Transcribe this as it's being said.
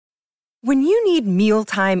When you need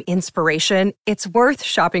mealtime inspiration, it's worth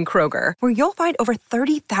shopping Kroger, where you'll find over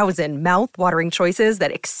 30,000 mouth-watering choices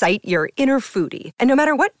that excite your inner foodie. And no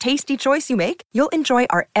matter what tasty choice you make, you'll enjoy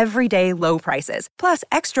our everyday low prices, plus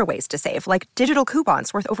extra ways to save, like digital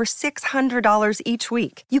coupons worth over $600 each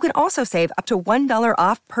week. You can also save up to $1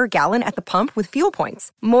 off per gallon at the pump with fuel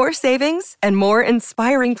points. More savings and more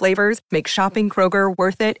inspiring flavors make shopping Kroger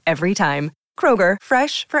worth it every time. Kroger,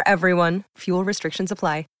 fresh for everyone. Fuel restrictions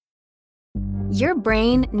apply. Your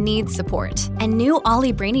brain needs support, and new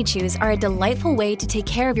Ollie Brainy Chews are a delightful way to take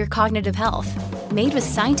care of your cognitive health. Made with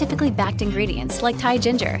scientifically backed ingredients like Thai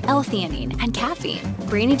ginger, L-theanine, and caffeine,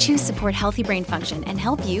 Brainy Chews support healthy brain function and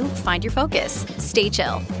help you find your focus, stay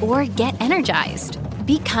chill, or get energized.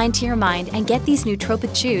 Be kind to your mind and get these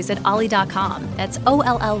nootropic chews at ollie.com. That's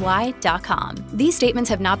OLLY.com. These statements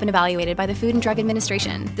have not been evaluated by the Food and Drug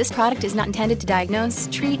Administration. This product is not intended to diagnose,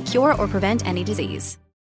 treat, cure, or prevent any disease.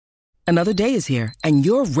 Another day is here, and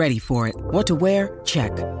you're ready for it. What to wear?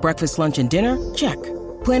 Check. Breakfast, lunch, and dinner? Check.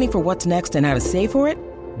 Planning for what's next and how to save for it?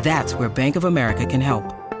 That's where Bank of America can help.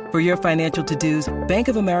 For your financial to-dos, Bank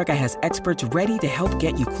of America has experts ready to help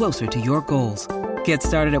get you closer to your goals. Get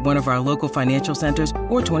started at one of our local financial centers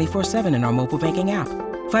or 24/7 in our mobile banking app.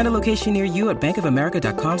 Find a location near you at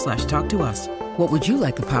bankofamerica.com/talktous. What would you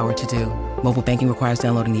like the power to do? Mobile banking requires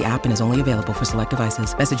downloading the app and is only available for select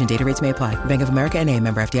devices. Message and data rates may apply. Bank of America N.A.,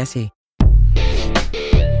 member FDIC.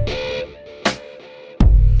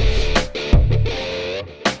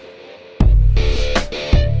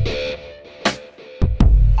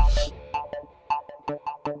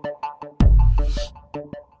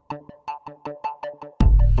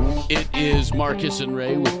 It is Marcus and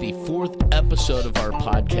Ray with the 4th episode of our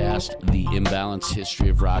podcast, The Imbalanced History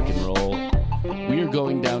of Rock and Roll. We are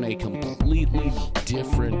going down a completely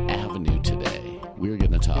different avenue today. We're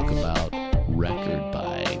going to talk about record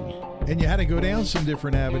buying. And you had to go down some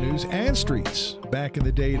different avenues and streets back in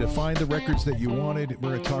the day to find the records that you wanted.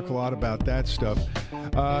 We're going to talk a lot about that stuff.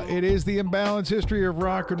 It is The Imbalanced History of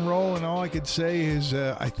Rock and Roll, and all I could say is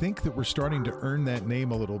I think that we're starting to earn that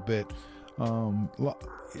name a little bit.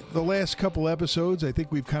 The last couple episodes, I think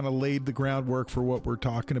we've kind of laid the groundwork for what we're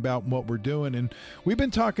talking about and what we're doing. And we've been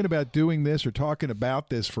talking about doing this or talking about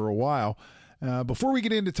this for a while. Before we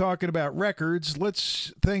get into talking about records,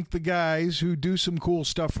 let's thank the guys who do some cool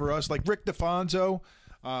stuff for us, like Rick DeFonso.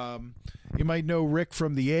 You might know Rick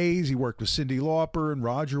from the A's. He worked with Cyndi Lauper and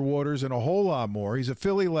Roger Waters and a whole lot more. He's a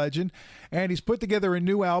Philly legend, and he's put together a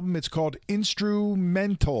new album. It's called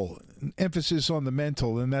Instrumental, emphasis on the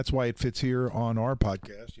mental, and that's why it fits here on our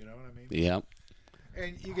podcast. You know what I mean? Yep.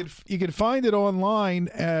 And you can find it online.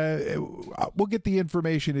 We'll get the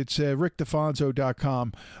information. It's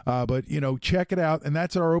rickdefonso.com. But, check it out. And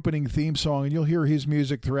that's our opening theme song. And you'll hear his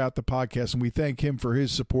music throughout the podcast. And we thank him for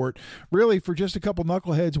his support. Really, for just a couple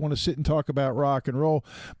knuckleheads want to sit and talk about rock and roll.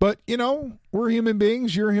 But, we're human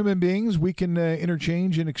beings. You're human beings. We can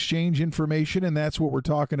interchange and exchange information. And that's what we're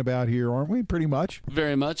talking about here, aren't we? Pretty much.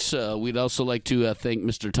 Very much. We'd also like to thank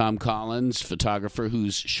Mr. Tom Collins, photographer,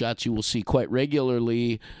 whose shots you will see quite regularly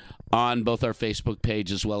on both our Facebook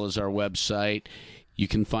page as well as our website. You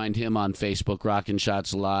can find him on Facebook, Rockin'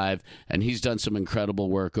 Shots Live, and he's done some incredible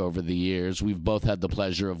work over the years. We've both had the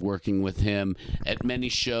pleasure of working with him at many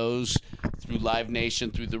shows through Live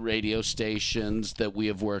Nation, through the radio stations that we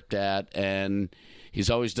have worked at, and he's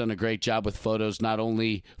always done a great job with photos, not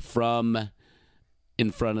only from in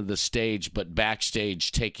front of the stage, but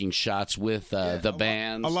backstage taking shots with the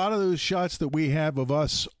bands. A lot of those shots that we have of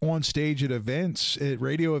us on stage at events, at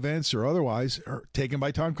radio events or otherwise, are taken by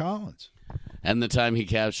Tom Collins. And the time he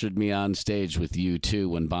captured me on stage with you, too,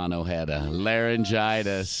 when Bono had a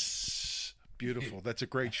laryngitis. Beautiful. That's a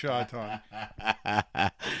great shot, Tom.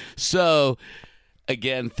 So,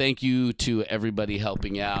 again, thank you to everybody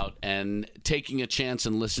helping out and taking a chance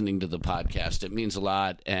and listening to the podcast. It means a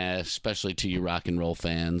lot, especially to you rock and roll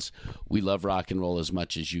fans. We love rock and roll as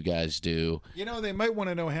much as you guys do. They might want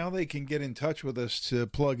to know how they can get in touch with us to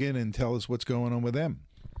plug in and tell us what's going on with them.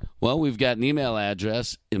 Well, we've got an email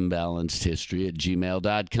address,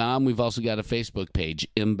 imbalancedhistory@gmail.com. We've also got a Facebook page,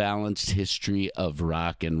 Imbalanced History of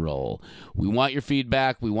Rock and Roll. We want your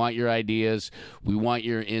feedback. We want your ideas. We want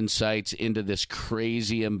your insights into this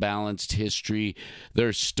crazy imbalanced history.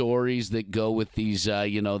 There's stories that go with these,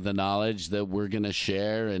 the knowledge that we're going to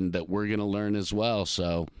share and that we're going to learn as well.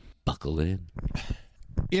 So buckle in.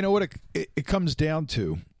 You know what it comes down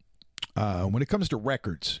to when it comes to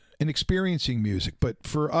records and experiencing music, but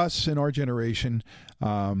for us in our generation,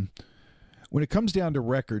 when it comes down to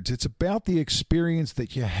records, it's about the experience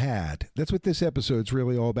that you had. That's what this episode's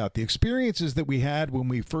really all about. The experiences that we had when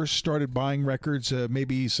we first started buying records,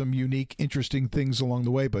 maybe some unique, interesting things along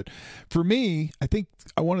the way. But for me, I think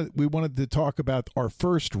we wanted to talk about our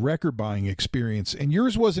first record buying experience. And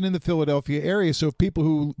yours wasn't in the Philadelphia area, so if people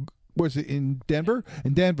who... Was it in Denver?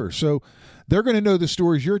 In Denver. So they're going to know the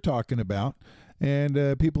stories you're talking about.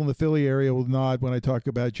 And people in the Philly area will nod when I talk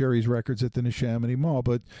about Jerry's Records at the Neshaminy Mall.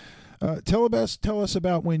 But tell us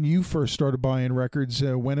about when you first started buying records,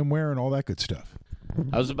 when and where, and all that good stuff.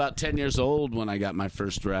 I was about 10 years old when I got my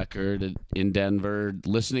first record in Denver,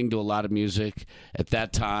 listening to a lot of music. At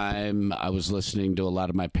that time, I was listening to a lot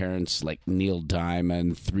of my parents, like Neil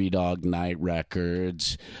Diamond, Three Dog Night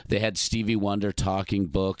records. They had Stevie Wonder talking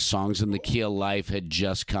books. Songs in the Key of Life had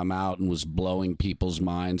just come out and was blowing people's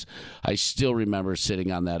minds. I still remember sitting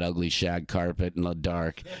on that ugly shag carpet in the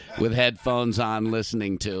dark with headphones on,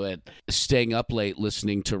 listening to it, staying up late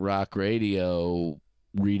listening to rock radio,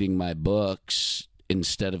 reading my books,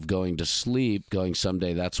 instead of going to sleep, going,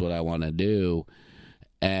 someday that's what I want to do,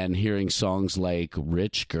 and hearing songs like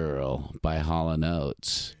Rich Girl by Hall &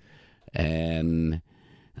 Oates. And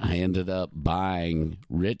I ended up buying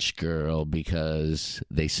Rich Girl because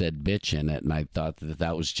they said bitch in it, and I thought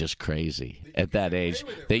that was just crazy at that age,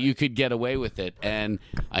 that you could get away with it. And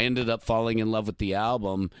I ended up falling in love with the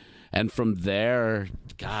album. And from there,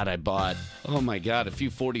 God, I bought, a few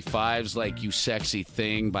 45s like You Sexy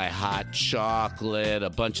Thing by Hot Chocolate, a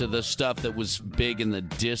bunch of the stuff that was big in the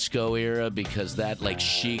disco era, because that, like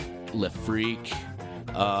Chic Le Freak,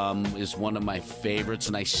 is one of my favorites,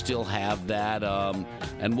 and I still have that.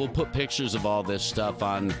 And we'll put pictures of all this stuff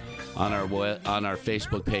on our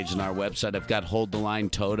Facebook page and our website. I've got Hold the Line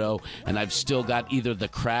Toto, and I've still got either the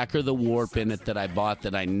crack or the warp in it that I bought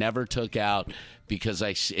that I never took out, because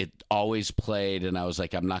it always played, and I was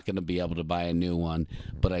like, I'm not going to be able to buy a new one,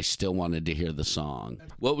 but I still wanted to hear the song.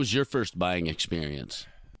 What was your first buying experience?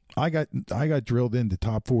 I got drilled into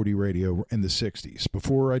top 40 radio in the 60s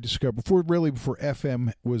before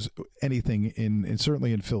FM was anything in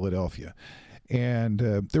certainly in Philadelphia. And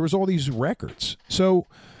there was all these records. So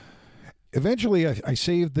eventually I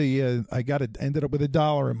saved ended up with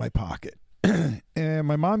 $1 in my pocket. And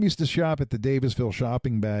my mom used to shop at the Davisville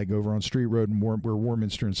shopping bag over on Street Road where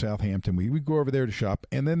Warminster and Southampton. We'd go over there to shop.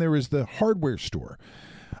 And then there was the hardware store.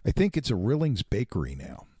 I think it's a Rillings Bakery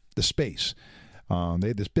now, the Space. They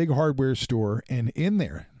had this big hardware store, and in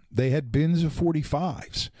there they had bins of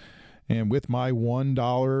 45s. And with my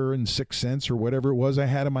 $1.06 or whatever it was I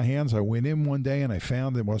had in my hands, I went in one day and I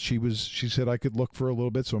found it. Well, she said I could look for a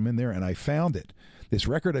little bit, so I'm in there and I found it. This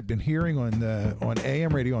record I'd been hearing on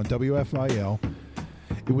AM radio on WFIL.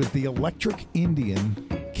 It was the Electric Indian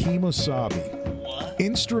Kemosabe. What?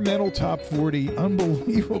 Instrumental top 40,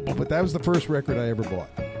 unbelievable. But that was the first record I ever bought.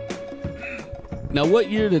 Now, what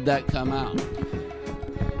year did that come out?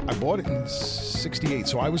 I bought it in 68,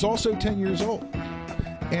 so I was also 10 years old.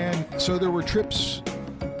 And so there were trips,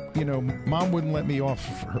 Mom wouldn't let me off,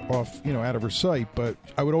 out of her sight, but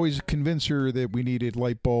I would always convince her that we needed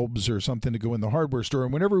light bulbs or something to go in the hardware store.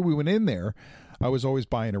 And whenever we went in there, I was always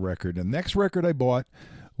buying a record. And the next record I bought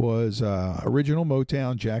was original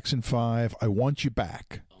Motown, Jackson 5, I Want You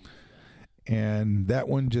Back. And that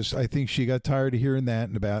one I think she got tired of hearing that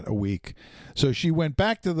in about a week. So she went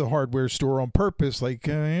back to the hardware store on purpose, like,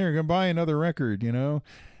 here, I'm going to buy another record,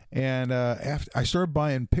 And after I started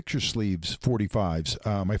buying picture sleeves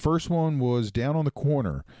 45s. My first one was Down on the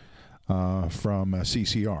Corner from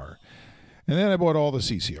CCR. And then I bought all the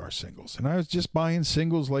CCR singles. And I was just buying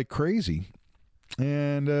singles like crazy.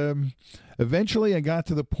 And eventually I got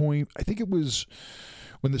to the point, I think it was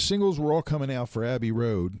when the singles were all coming out for Abbey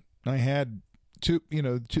Road. I had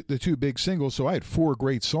the two big singles, so I had 4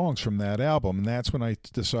 great songs from that album, and that's when I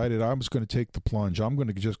decided I was going to take the plunge. I'm going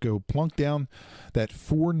to just go plunk down that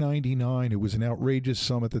 $4.99. It was an outrageous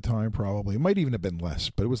sum at the time, probably. It might even have been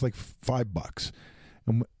less, but it was like $5.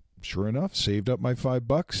 And sure enough, saved up my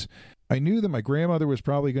 $5. I knew that my grandmother was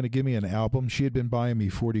probably going to give me an album. She had been buying me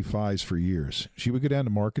 45s for years. She would go down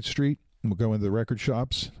to Market Street. We'll go into the record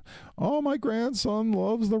shops. Oh, my grandson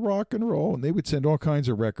loves the rock and roll. And they would send all kinds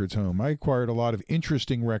of records home. I acquired a lot of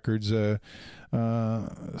interesting records. Some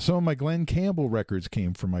of my Glenn Campbell records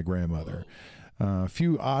came from my grandmother. A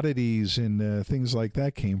few oddities and things like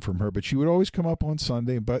that came from her. But she would always come up on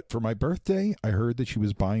Sunday. But for my birthday, I heard that she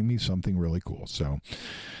was buying me something really cool. So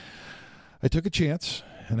I took a chance,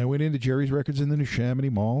 and I went into Jerry's Records in the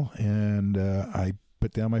Neshaminy Mall, and I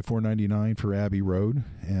put down my $4.99 for Abbey Road,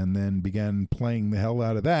 and then began playing the hell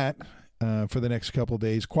out of that. for the next couple of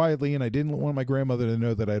days quietly, and I didn't want my grandmother to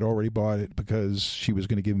know that I'd already bought it because she was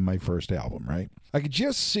going to give me my first album, right? I could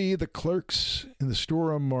just see the clerks in the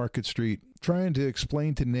store on Market Street trying to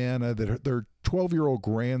explain to Nana that their 12-year-old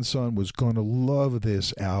grandson was going to love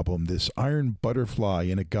this album, this Iron Butterfly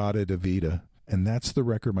In-A-Gadda-Da-Vida. And that's the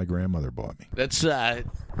record my grandmother bought me. That's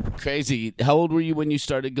crazy. How old were you when you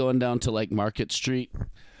started going down to like Market Street?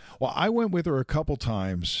 Well, I went with her a couple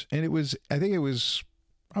times, and I was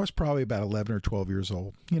probably about 11 or 12 years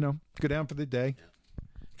old. Go down for the day.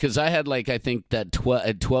 Because I had I think that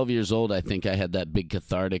at 12 years old, I think I had that big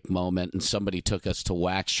cathartic moment, and somebody took us to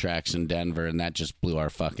Wax Trax in Denver, and that just blew our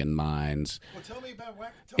fucking minds. Well, tell me about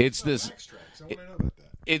Wax Trax. I want to know about that.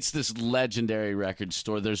 It's this legendary record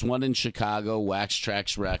store. There's one in Chicago, Wax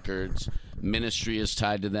Trax Records. Ministry is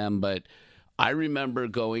tied to them, but I remember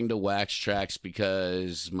going to Wax Trax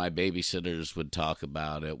because my babysitters would talk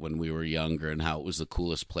about it when we were younger and how it was the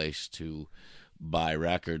coolest place to buy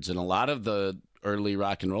records. And a lot of the early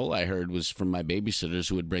rock and roll I heard was from my babysitters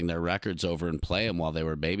who would bring their records over and play them while they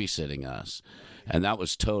were babysitting us. And that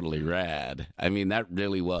was totally rad. I mean, that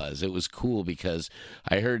really was. It was cool because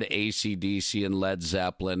I heard AC/DC and Led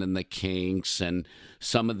Zeppelin and the Kinks and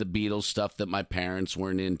some of the Beatles stuff that my parents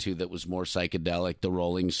weren't into that was more psychedelic, the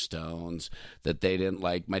Rolling Stones, that they didn't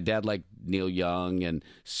like. My dad liked Neil Young and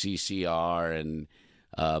CCR and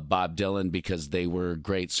Bob Dylan because they were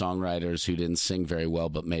great songwriters who didn't sing very well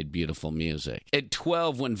but made beautiful music. At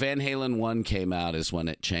 12, when Van Halen 1 came out is when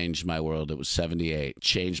it changed my world. It was 78.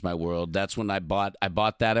 Changed my world. That's when I bought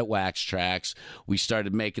that at Wax Trax. We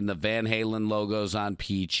started making the Van Halen logos on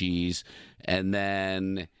Peaches, and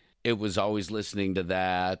then it was always listening to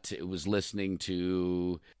that. It was listening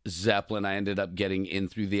to Zeppelin. I ended up getting In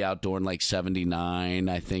Through the Outdoor in 79,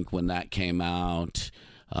 I think, when that came out.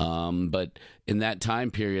 But in that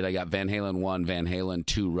time period, I got Van Halen 1, Van Halen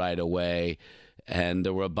 2 right away. And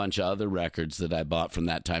there were a bunch of other records that I bought from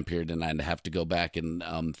that time period, and I'd have to go back and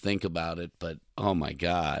think about it. But, oh, my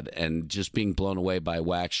God. And just being blown away by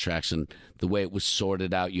Wax Trax and the way it was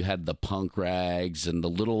sorted out. You had the punk rags and the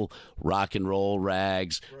little rock and roll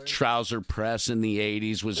rags. Right. Trouser Press in the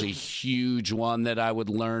 80s was a huge one that I would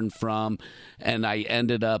learn from. And I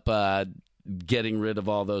ended up getting rid of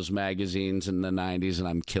all those magazines in the 90s, and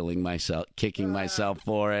I'm kicking myself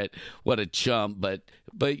for it. What a chump.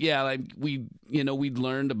 But yeah, we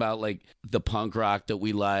learned about the punk rock that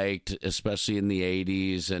we liked, especially in the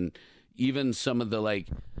 80s, and even some of the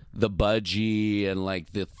Budgie and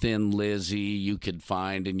the Thin Lizzy you could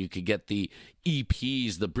find, and you could get the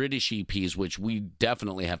EPs, the British EPs, which we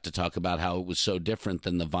definitely have to talk about how it was so different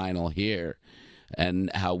than the vinyl here.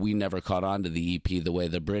 And how we never caught on to the EP the way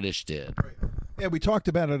the British did. Yeah, we talked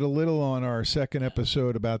about it a little on our second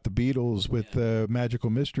episode about the Beatles with the Magical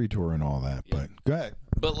Mystery Tour and all that. Yeah. But go ahead.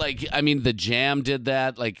 But the Jam did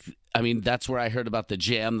that. That's where I heard about the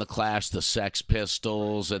Jam, the Clash, the Sex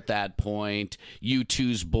Pistols at that point.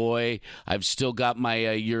 U2's Boy. I've still got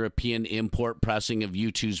my European import pressing of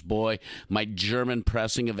U2's Boy. My German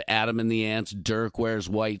pressing of Adam and the Ants, Dirk Wears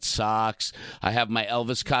White Socks. I have my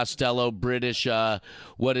Elvis Costello British,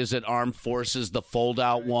 Armed Forces, the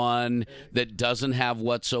fold-out one that doesn't have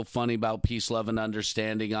What's So Funny About Peace, Love, and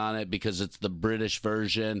Understanding on it because it's the British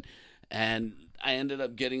version. And I ended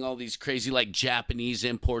up getting all these crazy Japanese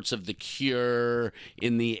imports of The Cure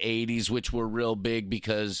in the 80s, which were real big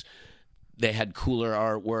because they had cooler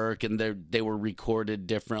artwork and they were recorded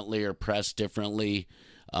differently or pressed differently.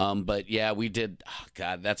 But yeah, we did. Oh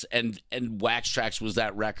God, and Wax Trax was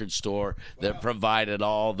that record store that provided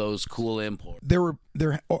all those cool imports. There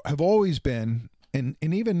have always been, and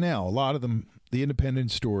even now, a lot of them, the independent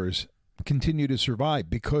stores continue to survive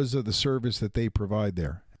because of the service that they provide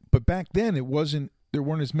there. But back then, there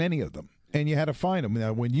weren't as many of them, and you had to find them.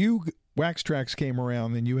 Now, when Wax Trax came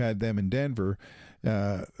around and you had them in Denver,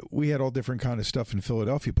 we had all different kind of stuff in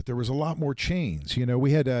Philadelphia, but there was a lot more chains.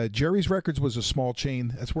 We had Jerry's Records was a small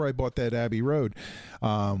chain. That's where I bought that Abbey Road.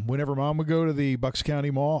 Whenever Mom would go to the Bucks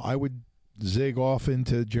County Mall, I would zig off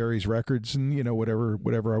into Jerry's Records and,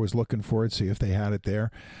 whatever I was looking for, see if they had it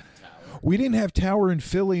there. We didn't have Tower in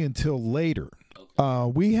Philly until later.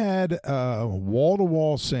 We had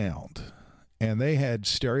wall-to-wall sound, and they had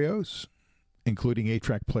stereos, including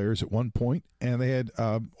 8-track players at one point, and they had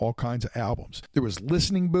all kinds of albums. There was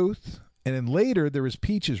Listening Booth, and then later there was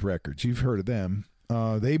Peaches Records. You've heard of them.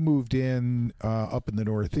 They moved in up in the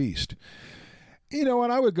Northeast. And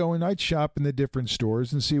I would go and I'd shop in the different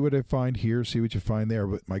stores and see what I find here, see what you find there.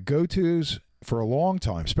 But my go-tos for a long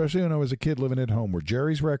time, especially when I was a kid living at home, were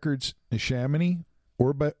Jerry's Records in Chamonix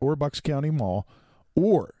or Bucks County Mall,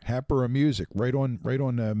 or Hatboro Music, right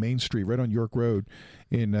on Main Street, right on York Road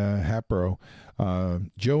in Hatboro.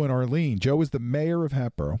 Joe and Arlene. Joe was the mayor of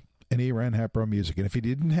Hatboro, and he ran Hatboro Music. And if he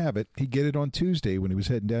didn't have it, he'd get it on Tuesday when he was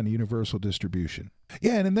heading down to Universal Distribution.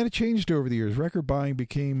 Yeah, and then it changed over the years. Record buying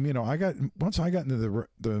became, once I got into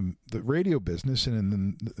the radio business and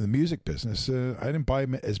in the music business, I didn't buy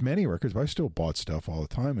as many records, but I still bought stuff all the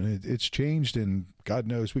time, and it's changed, and God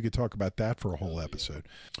knows we could talk about that for a whole episode.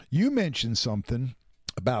 You mentioned something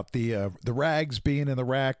about the rags being in the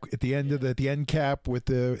rack at the end of the end cap with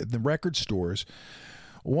the record stores.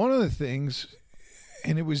 One of the things,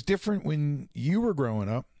 and it was different when you were growing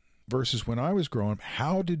up versus when I was growing up.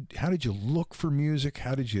 How did you look for music?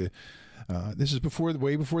 How did you? This is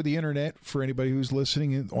way before the internet. For anybody who's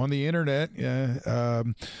listening on the internet,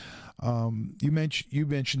 you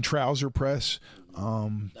mentioned Trouser Press.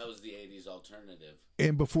 That was the '80s alternative.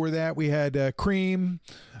 And before that, we had Cream,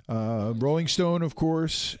 Rolling Stone, of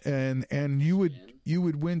course, and you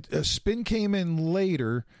would win. Spin came in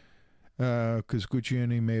later because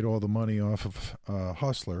Guccione made all the money off of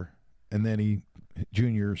Hustler, and then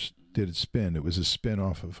Juniors did it Spin. It was a spin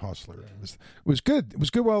off of Hustler. It was good. It was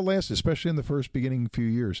good while it lasted, especially in the first beginning few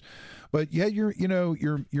years. But you had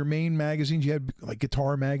your main magazines. You had like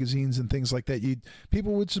guitar magazines and things like that.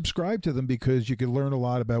 People would subscribe to them because you could learn a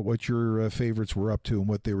lot about what your favorites were up to and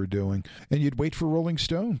what they were doing. And you'd wait for Rolling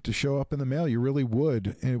Stone to show up in the mail. You really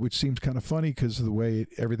would, and which seems kind of funny because of the way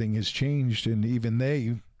everything has changed, and even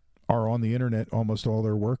they are on the internet. Almost all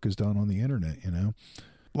their work is done on the internet. A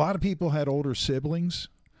lot of people had older siblings.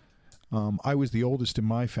 I was the oldest in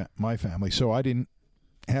my family, so I didn't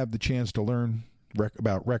have the chance to learn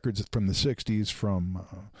about records from the 60s from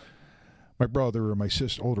my brother or my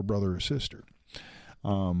older brother or sister.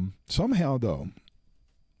 Somehow, though,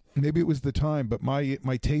 maybe it was the time, but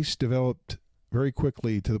my taste developed very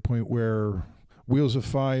quickly to the point where Wheels of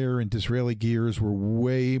Fire and Disraeli Gears were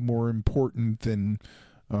way more important than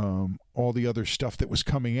all the other stuff that was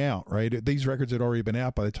coming out, right? These records had already been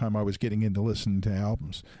out by the time I was getting into listening to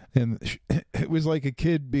albums. And it was like a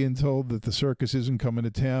kid being told that the circus isn't coming to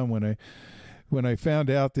town when I found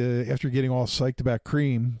out after getting all psyched about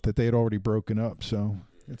Cream that they had already broken up. So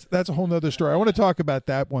that's a whole nother story. I want to talk about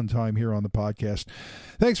that one time here on the podcast.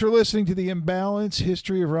 Thanks for listening to The Imbalance,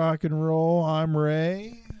 History of Rock and Roll. I'm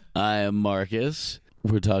Ray. I am Marcus.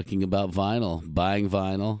 We're talking about vinyl, buying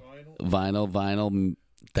vinyl,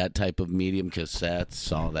 that type of medium, cassettes,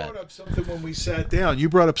 all that. You brought up something when we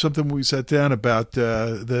sat down. About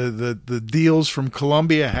the deals from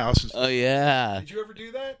Columbia House. Oh, yeah. Did you ever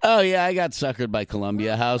do that? Oh, yeah, I got suckered by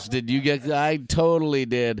Columbia House. Did you get? I totally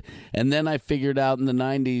did. And then I figured out in the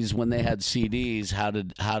 90s when they had CDs how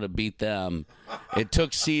to beat them. It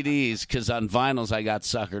took CDs because on vinyls I got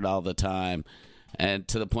suckered all the time. And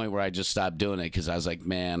to the point where I just stopped doing it because I was like,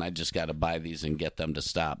 man, I just got to buy these and get them to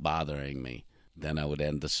stop bothering me. Then I would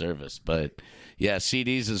end the service. But, yeah,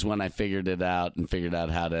 CDs is when I figured it out and figured out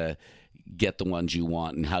how to get the ones you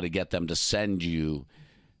want and how to get them to send you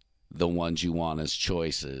the ones you want as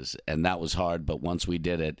choices. And that was hard, but once we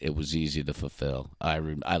did it, it was easy to fulfill. I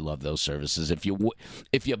love those services. If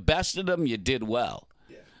you bested them, you did well.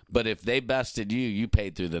 Yeah. But if they bested you, you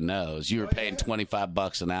paid through the nose. You were paying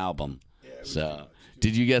 $25 an album. Yeah, so,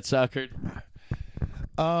 did you get suckered?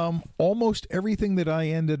 Almost everything that I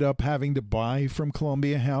ended up having to buy from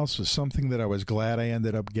Columbia House was something that I was glad I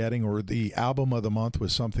ended up getting, or the album of the month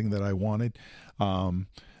was something that I wanted.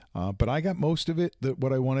 But I got most of it,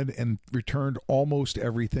 what I wanted, and returned almost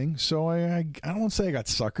everything. So I don't want to say I got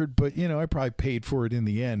suckered, but, I probably paid for it in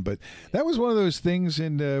the end. But that was one of those things,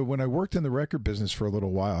 and when I worked in the record business for a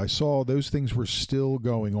little while, I saw those things were still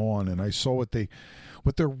going on, and I saw what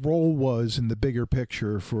their role was in the bigger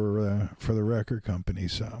picture for the record company.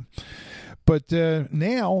 So, but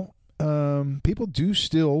now people do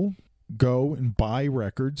still go and buy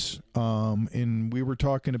records, and we were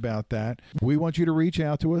talking about that. We want you to reach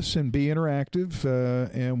out to us and be interactive,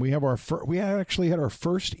 and we actually had our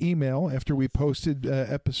first email after we posted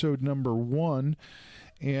episode number 1,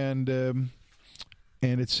 and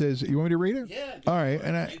it says, you want me to read it? Yeah. All right.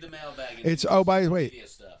 And read the mailbag. By the way,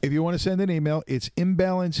 if you want to send an email, it's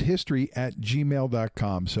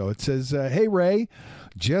imbalancehistory@gmail.com. So it says, hey, Ray,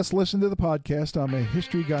 just listen to the podcast. I'm a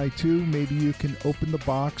history guy, too. Maybe you can open the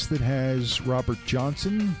box that has Robert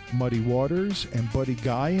Johnson, Muddy Waters, and Buddy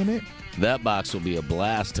Guy in it. That box will be a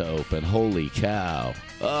blast to open. Holy cow.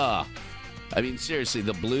 Ugh. I mean, seriously,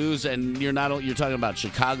 the blues, and you're talking about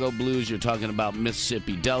Chicago blues, you're talking about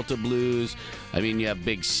Mississippi Delta blues. I mean, you have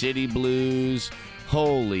big city blues.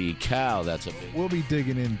 Holy cow, that's a big... We'll be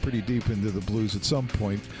digging in pretty deep into the blues at some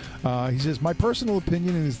point. He says, my personal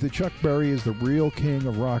opinion is that Chuck Berry is the real king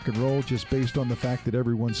of rock and roll, just based on the fact that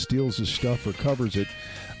everyone steals his stuff or covers it.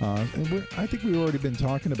 And I think we've already been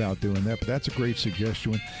talking about doing that, but that's a great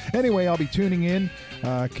suggestion. Anyway, I'll be tuning in.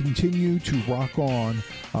 Continue to rock on.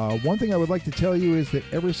 One thing I would like to tell you is that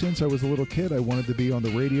ever since I was a little kid, I wanted to be on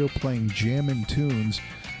the radio playing jammin' tunes.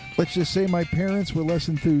 Let's just say my parents were less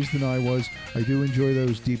enthused than I was. I do enjoy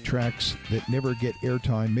those deep tracks that never get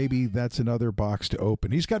airtime. Maybe that's another box to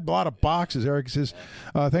open. He's got a lot of boxes. Eric says,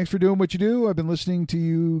 thanks for doing what you do. I've been listening to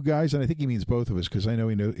you guys, and I think he means both of us because I know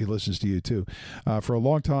he listens to you too, for a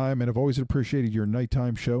long time, and I've always appreciated your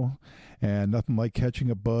nighttime show. And nothing like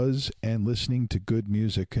catching a buzz and listening to good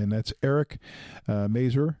music. And that's Eric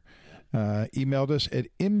Mazer. Emailed us at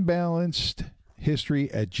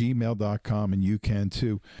imbalancedhistory@gmail.com, and you can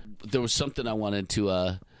too. There was something I wanted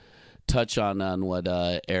to touch on what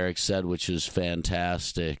Eric said, which is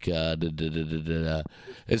fantastic. As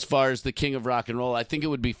far as the king of rock and roll, I think it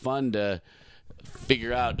would be fun to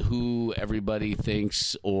figure out who everybody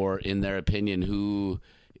thinks, or in their opinion, who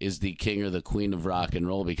is the king or the queen of rock and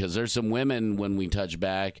roll, because there's some women, when we touch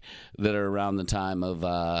back, that are around the time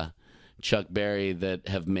of Chuck Berry that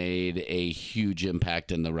have made a huge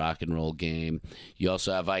impact in the rock and roll game. You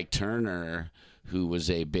also have Ike Turner, who was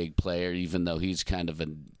a big player, even though he's kind of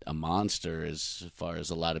a monster as far as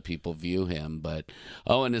a lot of people view him. But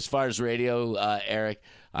and as far as radio, Eric,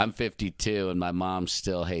 I'm 52, and my mom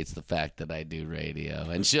still hates the fact that I do radio,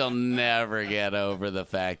 and she'll never get over the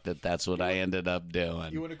fact that that's what I ended up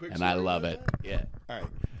doing. You want a quick and I love it. Yeah. All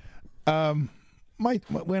right.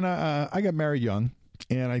 When I got married young,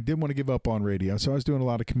 and I didn't want to give up on radio, so I was doing a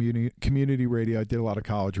lot of community radio. I did a lot of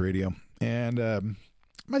college radio, and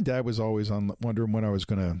my dad was always wondering when I was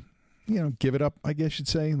going to, give it up, I guess you'd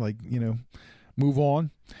say, move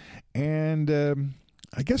on. And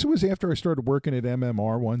I guess it was after I started working at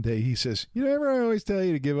MMR one day, he says, "Ever I always tell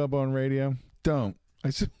you to give up on radio? Don't." I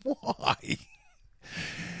said, "Why?"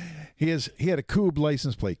 He had a Koob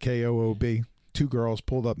license plate, Koob. Two girls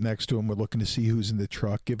pulled up next to him, were looking to see who's in the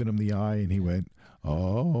truck, giving him the eye, and he went,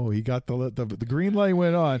 "Oh," he got the green light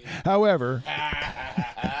went on. However,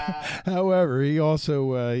 he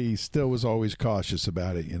also he still was always cautious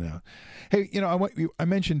about it, Hey, I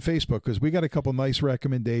mentioned Facebook because we got a couple nice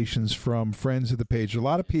recommendations from friends of the page. A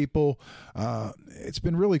lot of people, it's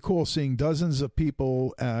been really cool seeing dozens of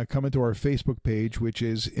people come into our Facebook page, which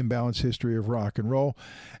is Imbalanced History of Rock and Roll.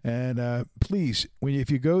 And please, if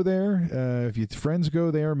you go there, if your friends go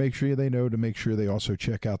there, make sure they know to make sure they also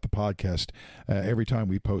check out the podcast every time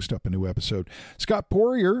we post up a new episode. Scott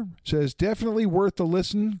Poirier says, definitely worth a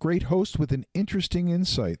listen. Great host with an interesting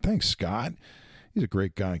insight. Thanks, Scott. He's a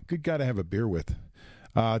great guy. Good guy to have a beer with.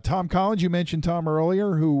 Tom Collins, you mentioned Tom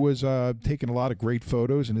earlier, who was taking a lot of great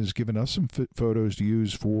photos and has given us some photos to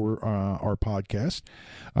use for our podcast.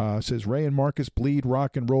 Says, Ray and Marcus bleed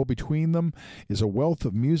rock and roll between them is a wealth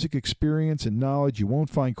of music experience and knowledge. You won't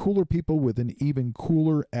find cooler people with an even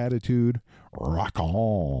cooler attitude. Rock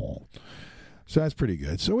on. So that's pretty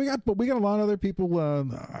good. So we got a lot of other people.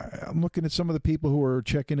 I'm looking at some of the people who are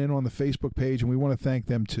checking in on the Facebook page, and we want to thank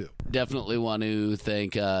them too. Definitely want to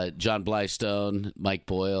thank John Blystone, Mike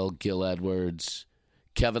Boyle, Gil Edwards,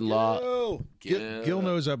 Kevin Law. Gil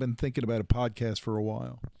knows I've been thinking about a podcast for a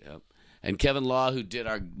while. Yep. And Kevin Law, who did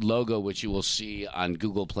our logo, which you will see on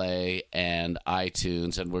Google Play and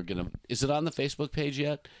iTunes. And we're going to... Is it on the Facebook page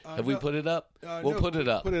yet? Have we put it up? We'll put it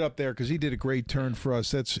up. Put it up there because he did a great turn for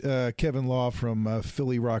us. That's Kevin Law from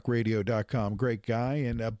PhillyRockRadio.com. Great guy.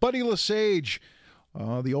 And Buddy Lesage,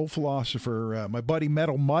 the old philosopher. My buddy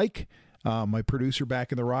Metal Mike, my producer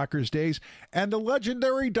back in the Rockers days. And the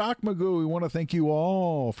legendary Doc Magoo. We want to thank you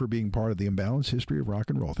all for being part of the Imbalanced History of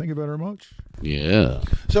Rock and Roll. Thank you very much. Yeah.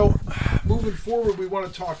 So, moving forward, we want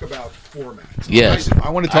to talk about formats. Yes.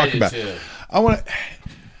 I want to talk about. Too. I want to.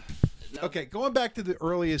 Okay, going back to the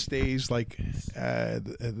earliest days, like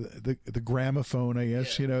the gramophone, I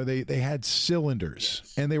guess, they had cylinders,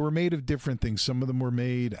 yes, and they were made of different things. Some of them were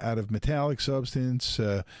made out of metallic substance.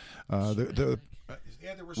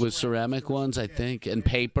 With ceramic ones, I think, and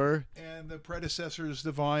paper. And the predecessors,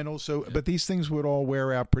 the vinyl. So, but these things would all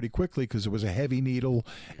wear out pretty quickly because it was a heavy needle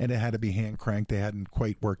and it had to be hand cranked. They hadn't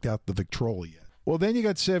quite worked out the Victrola yet. Well, then you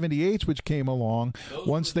got 78s, which came along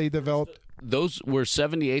once they developed. Those were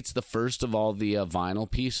 78s, the first of all the vinyl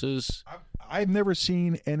pieces. I've never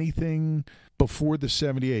seen anything before the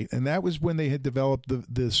 78, and that was when they had developed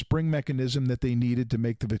the spring mechanism that they needed to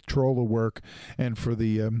make the Victrola work, and for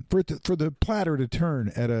the platter to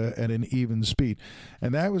turn at an even speed.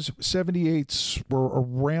 And that was 78s were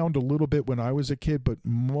around a little bit when I was a kid, but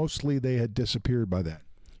mostly they had disappeared by then.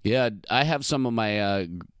 Yeah, I have some of my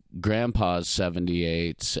grandpa's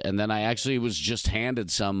 78s, and then I actually was just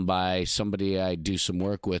handed some by somebody I do some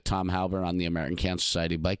work with, Tom Halber, on the American Cancer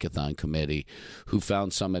Society Bikeathon Committee, who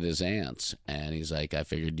found some at his aunt's, and he's like, I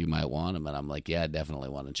figured you might want them, and I'm like, yeah, I definitely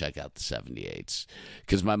want to check out the 78s,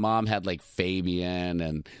 because my mom had like Fabian,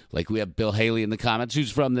 and like we have Bill Haley in the comments,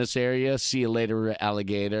 who's from this area. See you later,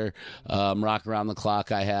 alligator. Rock Around the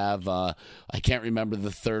Clock I have. I can't remember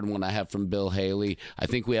the third one I have from Bill Haley. I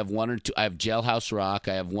think we have one or two. I have Jailhouse Rock.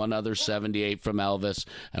 I have one other 78 from Elvis,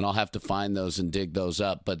 and I'll have to find those and dig those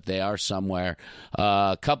up, but they are somewhere.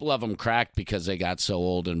 A couple of them cracked because they got so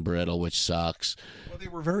old and brittle, which sucks. Well, they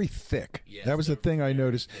were very thick. Yes, that was the thing I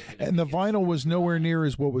noticed, and the vinyl was nowhere near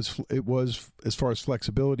as it was as far as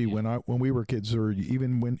flexibility when we were kids, or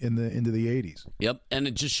even when into the 80s. Yep, and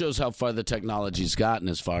it just shows how far the technology's gotten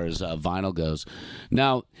as far as vinyl goes.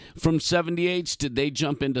 Now, from 78s, did they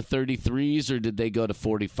jump into 33s or did they go to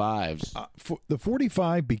 45s? The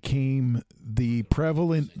 45 became the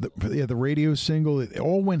prevalent, the radio single. It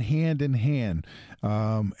all went hand in hand,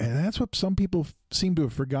 and that's what some people seem to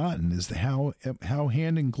have forgotten, is how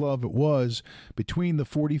hand in glove it was between the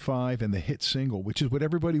 45 and the hit single, which is what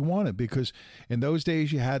everybody wanted, because in those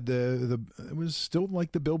days you had it was still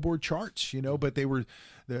like the Billboard charts, but they were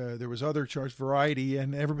there was other charts, Variety,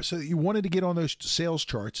 and everybody. So you wanted to get on those sales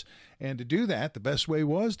charts, and to do that, the best way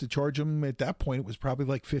was to charge them. At that point, it was probably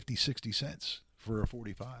like 50, 60 cents for a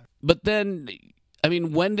 45. But then, I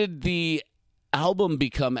mean, when did the album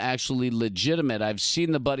become actually legitimate? I've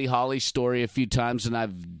seen the Buddy Holly story a few times, and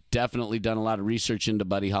I've definitely done a lot of research into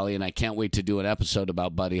Buddy Holly, and I can't wait to do an episode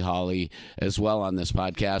about Buddy Holly as well on this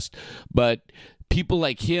podcast. But people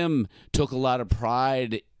like him took a lot of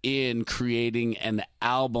pride in creating an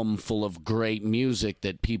album full of great music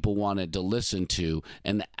that people wanted to listen to,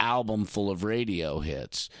 an album full of radio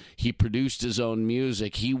hits. He produced his own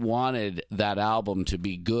music. He wanted that album to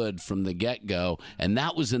be good from the get-go, and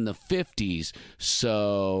that was in the 50s.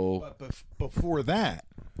 So but before that,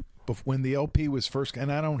 when the LP was first,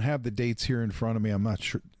 and I don't have the dates here in front of me, I'm not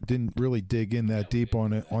sure, didn't really dig in that deep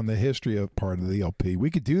on it, on the history of part of the LP. We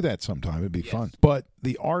could do that sometime. It'd be fun. But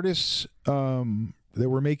the artists that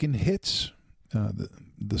were making hits,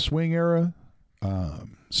 the swing era,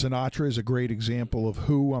 Sinatra is a great example of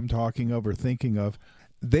who I'm talking of or thinking of.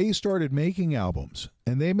 They started making albums,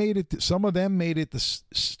 and they made it. Some of them made it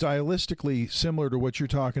stylistically similar to what you're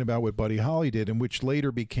talking about, what Buddy Holly did, and which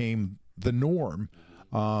later became the norm.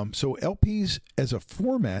 So LPs as a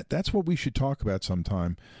format, that's what we should talk about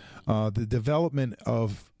sometime. The development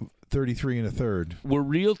of 33 and a third. Were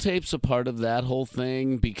reel tapes a part of that whole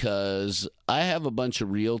thing? Because I have a bunch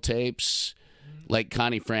of reel tapes, like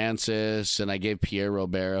Connie Francis, and I gave Pierre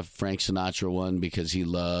Robert a Frank Sinatra one because he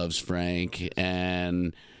loves Frank,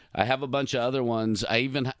 and I have a bunch of other ones. I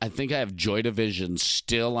think I have Joy Division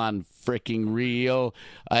still on freaking reel.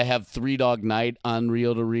 I have Three Dog Night on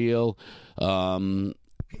reel to reel.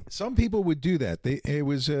 Some people would do that. It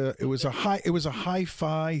was a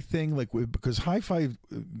hi-fi thing, because hi-fi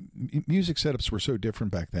music setups were so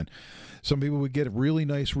different back then. Some people would get a really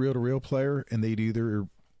nice reel-to-reel player, and they'd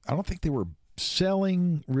I don't think they were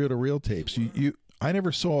selling reel-to-reel tapes. I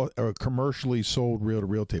never saw a commercially sold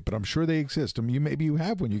reel-to-reel tape, but I'm sure they exist. I mean, maybe you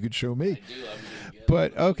have one. You could show me. I do.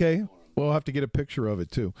 But okay, we'll have to get a picture of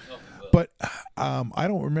it too. But I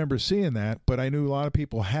don't remember seeing that, but I knew a lot of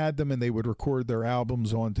people had them, and they would record their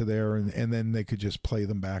albums onto there, and then they could just play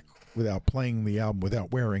them back without playing the album,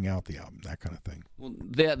 without wearing out the album, that kind of thing. Well,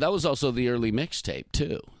 that was also the early mixtape,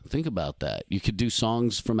 too. Think about that. You could do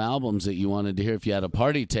songs from albums that you wanted to hear if you had a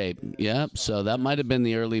party tape. Yep, so that might have been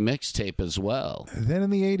the early mixtape as well. Then in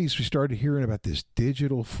the 80s, we started hearing about this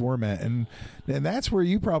digital format, and that's where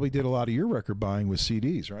you probably did a lot of your record buying with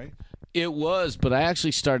CDs, right? It was, but I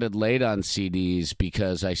actually started late on CDs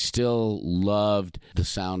because I still loved the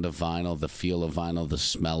sound of vinyl, the feel of vinyl, the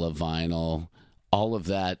smell of vinyl. All of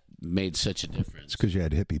that made such a difference. It's because you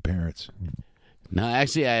had hippie parents. No,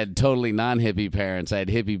 actually, I had totally non-hippie parents. I had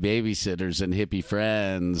hippie babysitters and hippie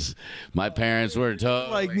friends. My parents were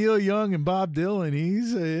totally... Like Neil Young and Bob Dylan,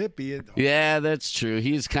 he's a hippie. Yeah, that's true.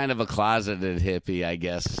 He's kind of a closeted hippie, I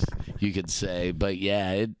guess you could say. But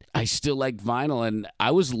yeah, I still like vinyl, and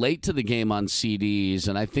I was late to the game on CDs,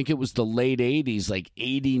 and I think it was the late 80s, like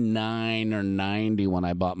 89 or 90 when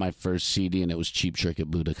I bought my first CD, and it was Cheap Trick at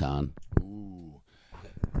Budokan. Ooh.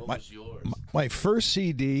 What was yours? My first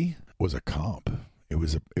CD was a comp. It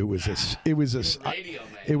was a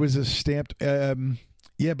stamped.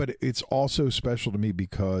 Yeah, but it's also special to me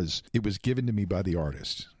because it was given to me by the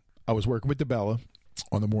artist. I was working with DeBella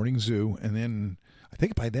on the Morning Zoo, and then I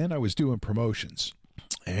think by then I was doing promotions.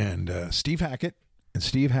 And Steve Hackett and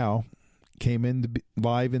Steve Howe came in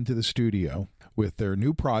live into the studio with their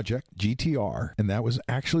new project, GTR, and that was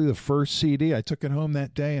actually the first CD. I took it home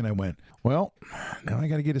that day, and I went, well, now I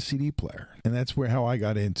got to get a CD player. And that's how I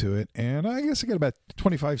got into it. And I guess I got about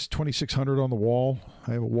 2,600 on the wall.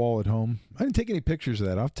 I have a wall at home. I didn't take any pictures of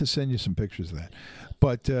that. I'll have to send you some pictures of that.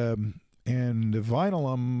 But, and the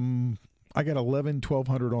vinyl, I got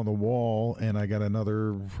 1,200 on the wall, and I got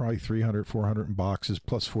another probably 300, 400 in boxes,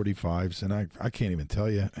 plus 45s, and I can't even tell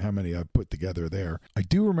you how many I put together there. I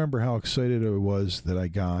do remember how excited I was that I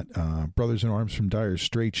got Brothers in Arms from Dire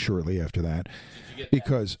Straits shortly after that. Did you get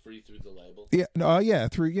because that free through the label? Yeah,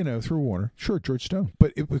 through Warner. Sure, George Stone.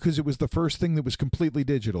 But because it was the first thing that was completely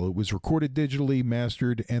digital. It was recorded digitally,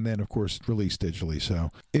 mastered, and then, of course, released digitally.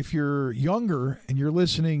 So if you're younger and you're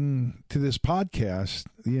listening to this podcast,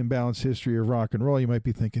 The Imbalanced History of Rock and Roll, you might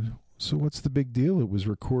be thinking, so what's the big deal? It was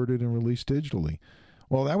recorded and released digitally.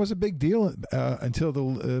 Well, that was a big deal until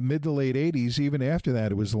the mid to late 80s. Even after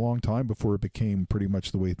that, it was a long time before it became pretty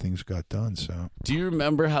much the way things got done. So, do you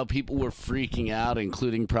remember how people were freaking out,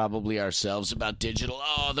 including probably ourselves, about digital?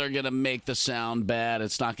 Oh, they're going to make the sound bad.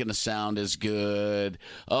 It's not going to sound as good.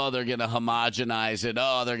 Oh, they're going to homogenize it.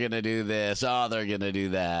 Oh, they're going to do this. Oh, they're going to do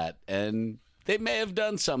that. And they may have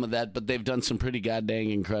done some of that, but they've done some pretty goddamn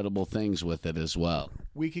incredible things with it as well.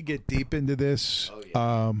 We could get deep into this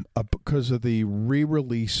because of the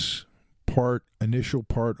re-release initial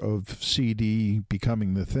part of CD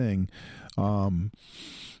becoming the thing.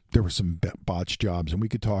 There were some botched jobs, and we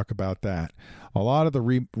could talk about that. A lot of the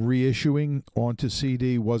reissuing onto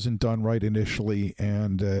CD wasn't done right initially,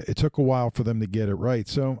 and it took a while for them to get it right.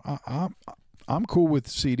 So I'm cool with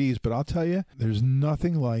CDs, but I'll tell you, there's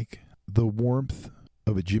nothing like the warmth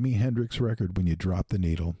of a Jimi Hendrix record when you drop the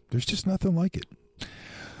needle. There's just nothing like it.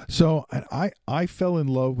 So I fell in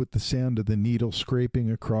love with the sound of the needle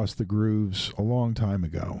scraping across the grooves a long time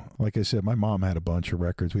ago. Like I said, my mom had a bunch of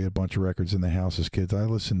records. We had a bunch of records in the house as kids. I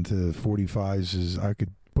listened to 45s. I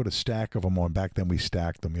could put a stack of them on. Back then we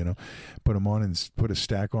stacked them, put them on and put a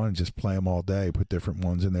stack on and just play them all day, put different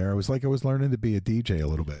ones in there. It was like I was learning to be a DJ a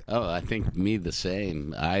little bit. Oh, I think me the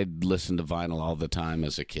same. I listened to vinyl all the time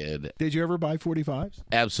as a kid. Did you ever buy 45s?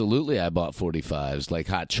 Absolutely, I bought 45s, like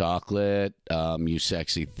Hot Chocolate, You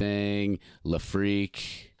Sexy Thing, La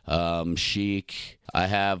Freak, Chic.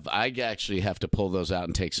 I actually have to pull those out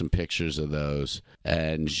and take some pictures of those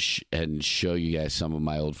and show you guys some of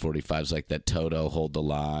my old 45s, like that Toto Hold the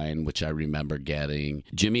Line, which I remember getting.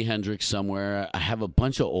 Jimi Hendrix Somewhere. I have a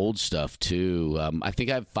bunch of old stuff too. I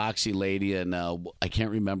think I have Foxy Lady, and I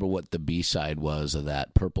can't remember what the B-side was of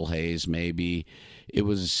that. Purple Haze, maybe. It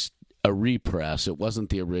was a repress. It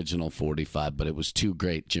wasn't the original 45, but it was two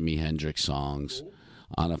great Jimi Hendrix songs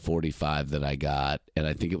on a 45 that I got, and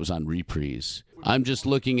I think it was on Reprise. I'm just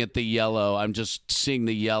looking at the yellow. I'm just seeing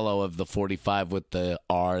the yellow of the 45 with the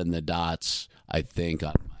R and the dots, I think.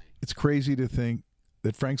 It's crazy to think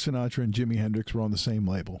that Frank Sinatra and Jimi Hendrix were on the same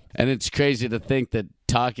label. And it's crazy to think that,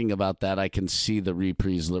 talking about that, I can see the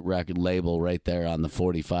Reprise record label right there on the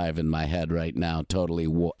 45 in my head right now. Totally.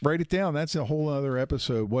 Write it down. That's a whole other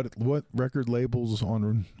episode. What record labels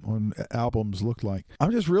on albums look like.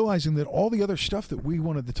 I'm just realizing that all the other stuff that we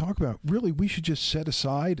wanted to talk about, really, we should just set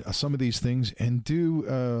aside some of these things and do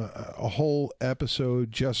a whole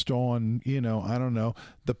episode just on, I don't know,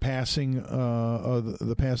 the passing of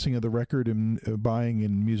the record and buying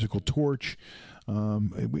in Musical Torch.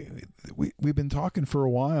 We've been talking for a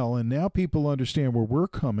while, and now people understand where we're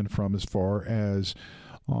coming from as far as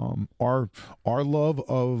our love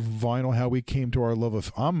of vinyl, how we came to our love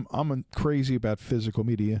of. I'm crazy about physical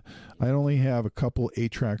media. I only have a couple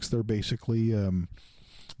 8-tracks. They're basically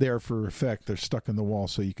there for effect. They're stuck in the wall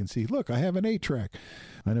so you can see, look, I have an 8-track.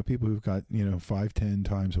 I know people who've got 5, 10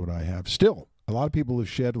 times what I have. Still, a lot of people have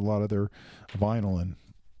shed a lot of their vinyl,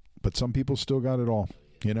 but some people still got it all.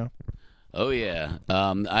 Oh, yeah.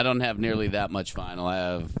 I don't have nearly that much vinyl. I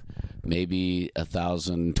have maybe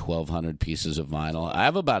 1,000, 1,200 pieces of vinyl. I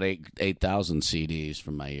have about 8,000 CDs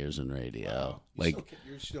from my years in radio. Wow. You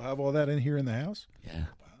still have all that in here in the house? Yeah.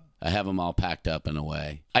 I have them all packed up in a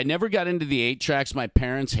way. I never got into the 8-tracks. My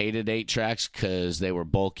parents hated 8-tracks because they were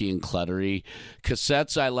bulky and cluttery.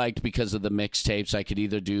 Cassettes I liked because of the mixtapes. I could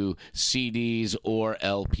either do CDs or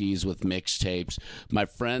LPs with mixtapes. My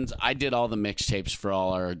friends, I did all the mixtapes for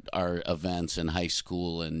all our events in high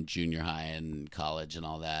school and junior high and college and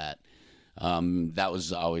all that. That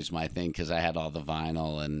was always my thing because I had all the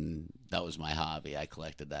vinyl, and that was my hobby. I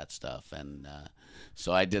collected that stuff, and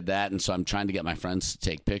so I did that. And so I'm trying to get my friends to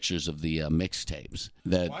take pictures of the mixtapes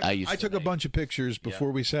that I used to took make. a bunch of pictures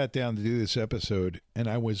before we sat down to do this episode, and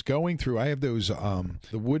I was going through. I have those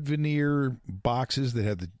the wood veneer boxes that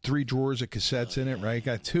have the 3 drawers of cassettes in it, right?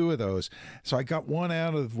 Got 2 of those. So I got one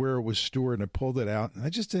out of where it was stored, and I pulled it out, and I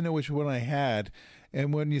just didn't know which one I had.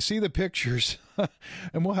 And when you see the pictures,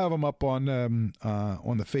 and we'll have them up on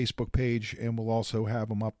the Facebook page, and we'll also have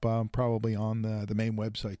them up probably on the main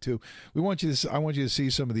website too. I want you to see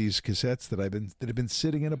some of these cassettes that have been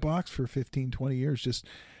sitting in a box for 15, 20 years. Just,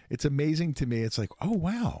 it's amazing to me. It's like, oh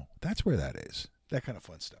wow, that's where that is. That kind of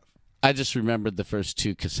fun stuff. I just remembered the first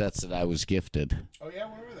 2 cassettes that I was gifted. Oh yeah,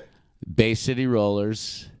 what were they? Bay City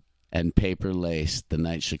Rollers and Paper Lace, The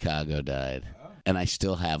Night Chicago Died. And I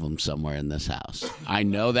still have them somewhere in this house. I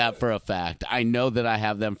know that for a fact. I know that I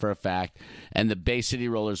have them for a fact. And the Bay City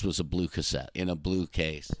Rollers was a blue cassette in a blue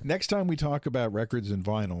case. Next time we talk about records and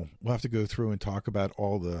vinyl, we'll have to go through and talk about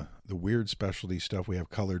all the weird specialty stuff. We have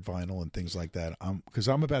colored vinyl and things like that. Because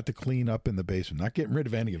I'm about to clean up in the basement. Not getting rid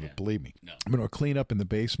of any of it, believe me. No. I'm going to clean up in the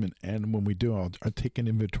basement, and when we do, I'll take an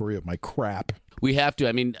inventory of my crap. We have to.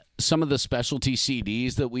 I mean, some of the specialty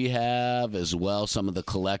CDs that we have as well, some of the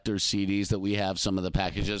collector CDs that we have, some of the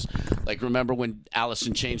packages. Like, remember when Alice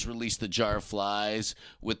in Chains released the Jar of Flies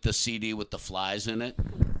with the CD with the flies in it?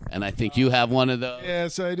 And I think you have one of those.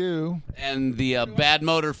 Yes, I do. And the Bad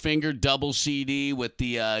Motor Finger double CD with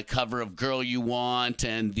the cover of Girl You Want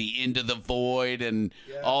and the Into the Void and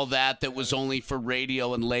all that was only for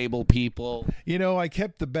radio and label people. You know, I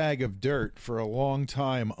kept the bag of dirt for a long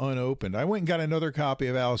time unopened. I went and got another copy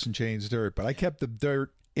of Alice in Chains Dirt, but I kept the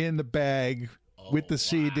dirt in the bag with the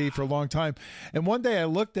CD for a long time. And one day I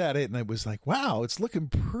looked at it and I was like, wow, it's looking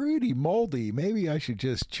pretty moldy. Maybe I should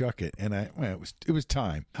just chuck it. And it was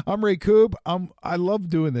time. I'm Ray Koob. I love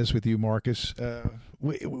doing this with you, Marcus.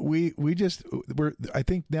 I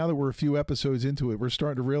think now that we're a few episodes into it, we're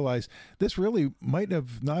starting to realize this really might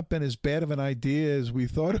have not been as bad of an idea as we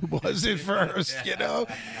thought it was at first, you know?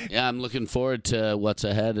 Yeah, I'm looking forward to what's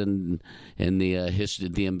ahead in the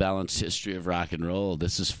imbalanced history of rock and roll.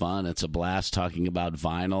 This is fun. It's a blast talking about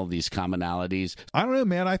vinyl, these commonalities. I don't know,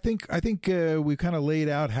 man. I think we kind of laid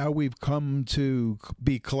out how we've come to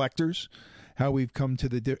be collectors, how we've come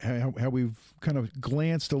to how we've kind of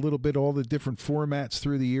glanced a little bit all the different formats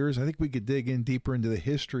through the years. I think we could dig in deeper into the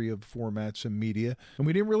history of formats and media. And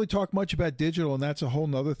we didn't really talk much about digital, and that's a whole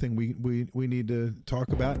nother thing we need to talk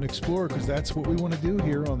about and explore, because that's what we want to do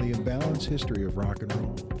here on the Imbalanced History of Rock and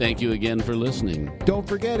Roll. Thank you again for listening. Don't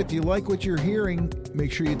forget, if you like what you're hearing,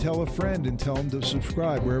 make sure you tell a friend and tell them to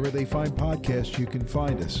subscribe. Wherever they find podcasts, you can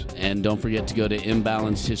find us. And don't forget to go to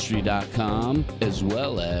imbalancedhistory.com, as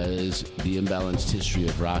well as the Imbalanced History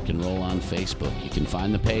of Rock and Roll on Facebook. You can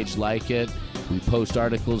find the page, like it. We post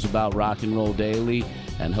articles about rock and roll daily,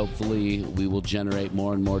 and hopefully we will generate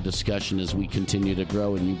more and more discussion as we continue to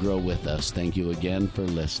grow and you grow with us. Thank you again for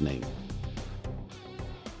listening.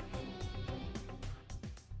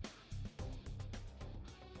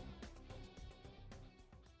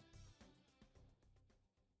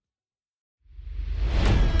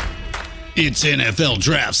 It's NFL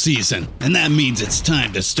draft season, and that means it's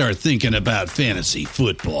time to start thinking about fantasy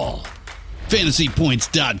football.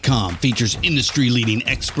 FantasyPoints.com features industry-leading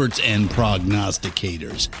experts and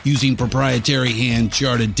prognosticators using proprietary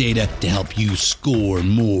hand-charted data to help you score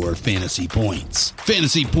more fantasy points.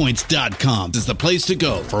 FantasyPoints.com is the place to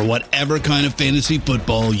go for whatever kind of fantasy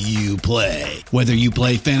football you play. Whether you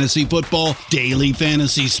play fantasy football, daily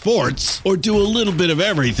fantasy sports, or do a little bit of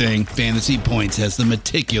everything, Fantasy Points has the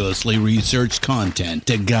meticulously researched content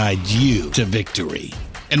to guide you to victory.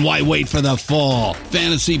 And why wait for the fall?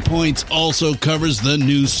 Fantasy Points also covers the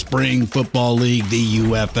new spring football league, the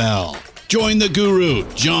UFL. Join the guru,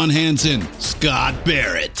 John Hansen, Scott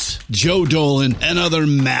Barrett, Joe Dolan, and other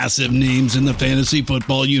massive names in the fantasy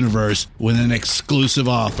football universe with an exclusive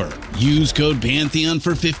offer. Use code Pantheon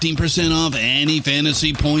for 15% off any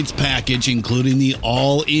Fantasy Points package, including the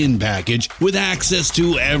all-in package, with access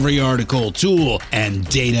to every article, tool, and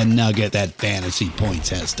data nugget that Fantasy Points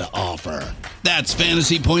has to offer. That's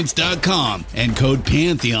FantasyPoints.com and code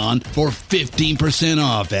Pantheon for 15%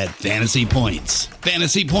 off at Fantasy Points.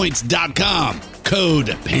 FantasyPoints.com,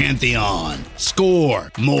 code Pantheon.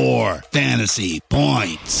 Score more fantasy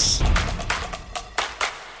points.